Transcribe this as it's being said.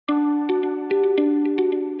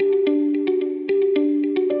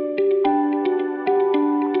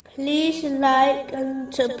like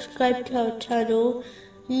and subscribe to our channel.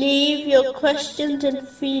 Leave your questions and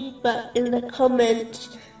feedback in the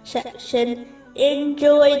comments section.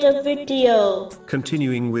 Enjoy the video.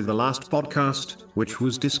 Continuing with the last podcast, which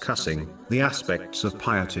was discussing the aspects of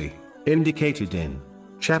piety, indicated in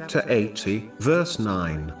chapter 80, verse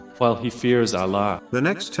 9. While he fears Allah. The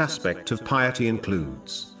next aspect of piety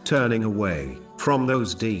includes turning away from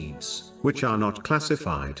those deeds which are not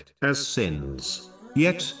classified as sins,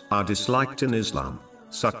 yet are disliked in Islam,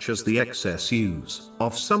 such as the excess use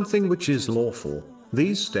of something which is lawful.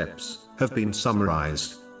 These steps have been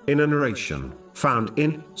summarized in a narration found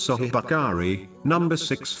in Sahih Bukhari, number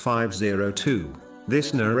 6502.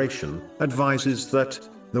 This narration advises that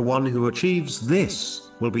the one who achieves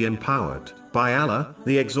this will be empowered by Allah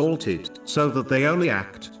the Exalted, so that they only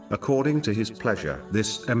act according to His pleasure.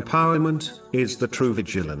 This empowerment is the true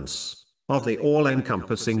vigilance of the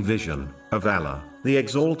all-encompassing vision of Allah the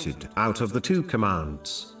Exalted out of the two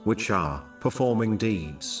commands, which are performing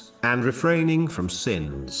deeds and refraining from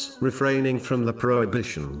sins. Refraining from the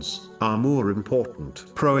prohibitions are more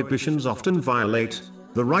important. Prohibitions often violate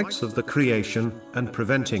the rights of the creation, and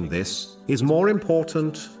preventing this is more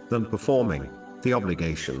important than performing the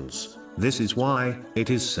obligations. This is why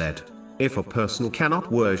it is said, if a person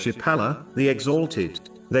cannot worship Allah the Exalted,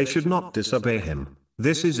 they should not disobey Him.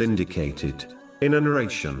 This is indicated in a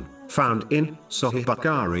narration found in Sahih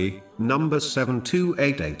Bukhari, number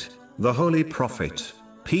 7288. The Holy Prophet,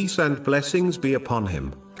 peace and blessings be upon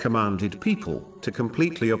him, commanded people to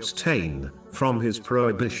completely abstain from his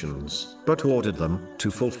prohibitions, but ordered them to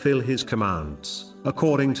fulfill his commands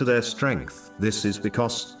according to their strength. This is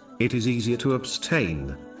because it is easier to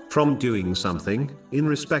abstain from doing something in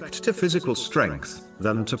respect to physical strength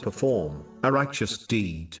than to perform a righteous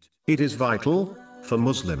deed. It is vital for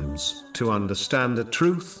Muslims to understand a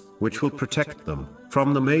truth which will protect them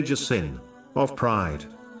from the major sin of pride,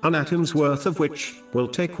 an atom's worth of which will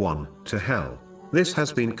take one to hell. This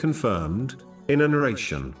has been confirmed in a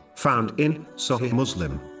narration found in Sahih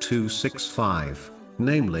Muslim 265,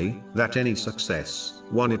 namely, that any success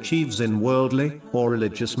one achieves in worldly or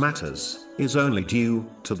religious matters is only due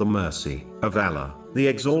to the mercy of Allah the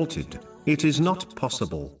Exalted. It is not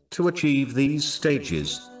possible to achieve these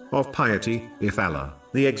stages of piety if Allah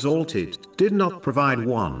the Exalted did not provide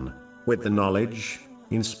one with the knowledge,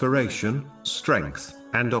 inspiration, strength,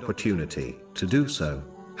 and opportunity to do so.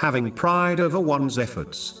 Having pride over one's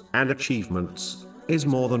efforts and achievements is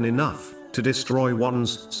more than enough to destroy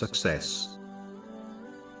one's success.